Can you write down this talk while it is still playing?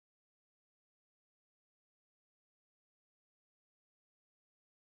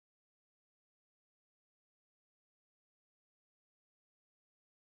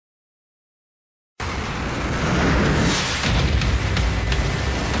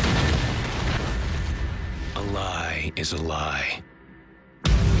lie is a lie.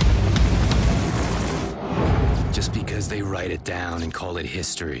 Just because they write it down and call it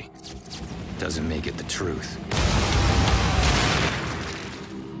history doesn't make it the truth.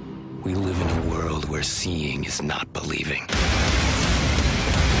 We live in a world where seeing is not believing.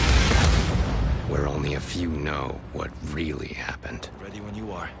 Where only a few know what really happened. Ready when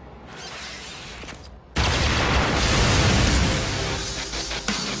you are.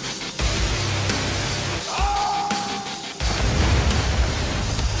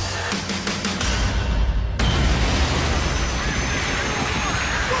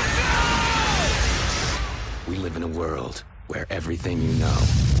 We live in a world where everything you know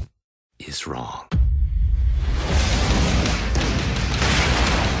is wrong.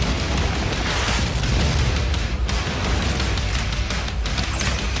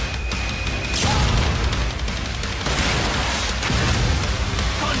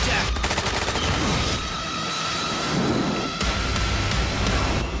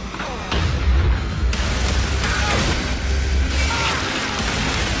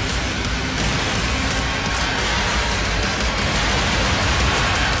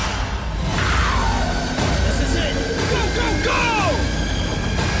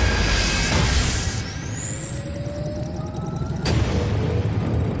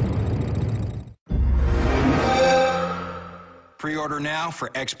 Pre-order now for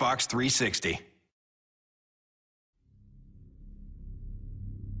Xbox 360.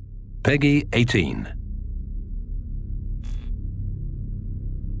 Peggy 18.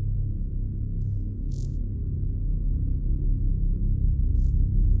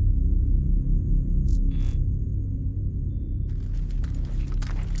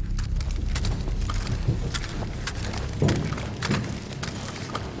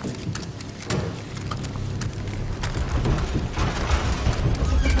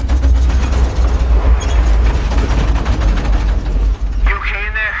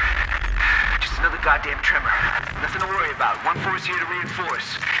 Goddamn trimmer. Nothing to worry about. 1-4's here to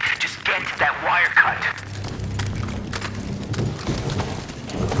reinforce. Just get that wire cut.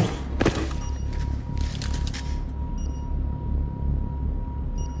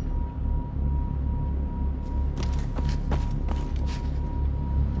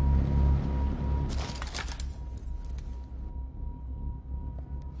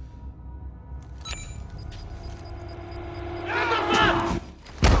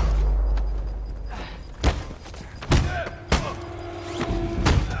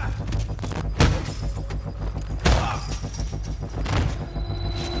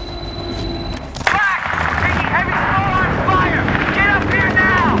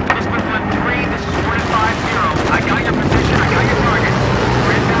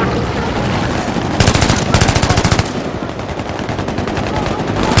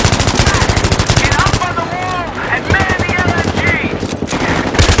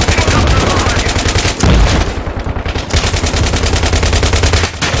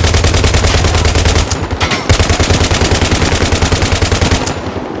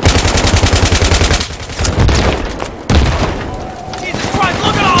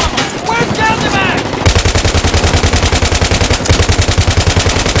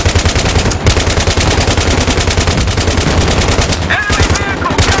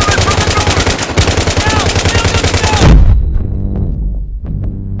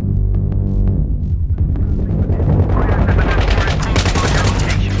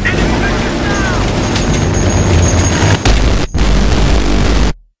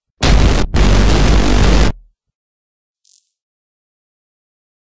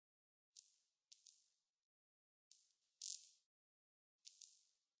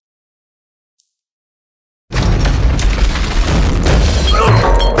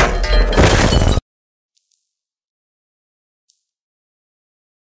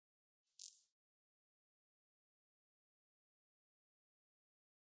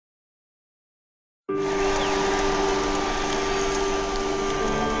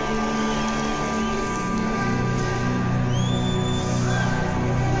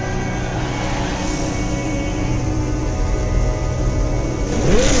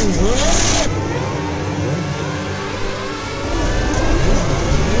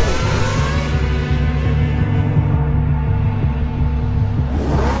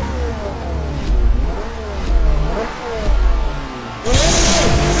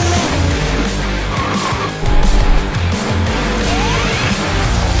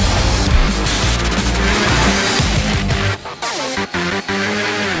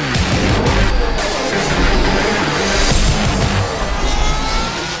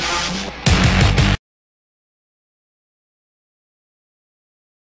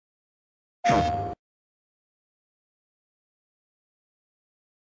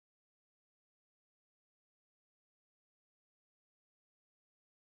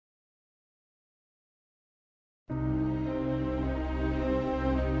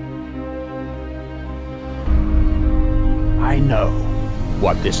 I know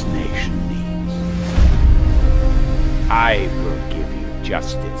what this nation needs. I will give you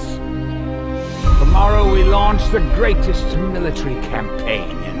justice. Tomorrow we launch the greatest military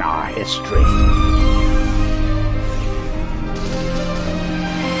campaign in our history.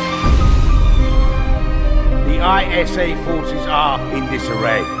 The ISA forces are in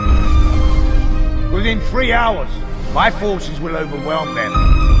disarray. Within 3 hours, my forces will overwhelm them.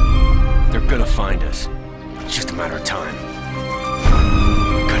 They're gonna find us. It's just a matter of time.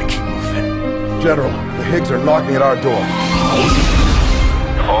 Gotta keep moving. General, the Higgs are knocking at our door.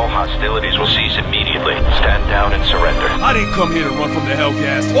 All hostilities will cease immediately. Stand down and surrender. I didn't come here to run from the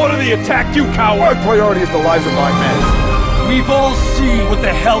Hellgas. Order the attack, you coward! My priority is the lives of my men. We've all seen what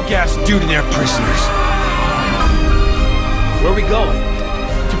the Hellgas do to their prisoners. Where are we going?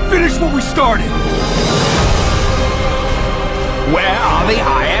 To finish what we started! Where are the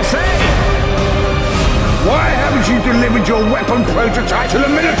ISA? Why haven't you delivered your weapon prototype to the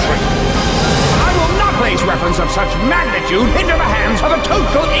military? I will not place weapons of such magnitude into the hands of a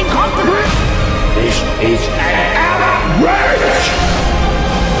total incompetent. This is an outrage!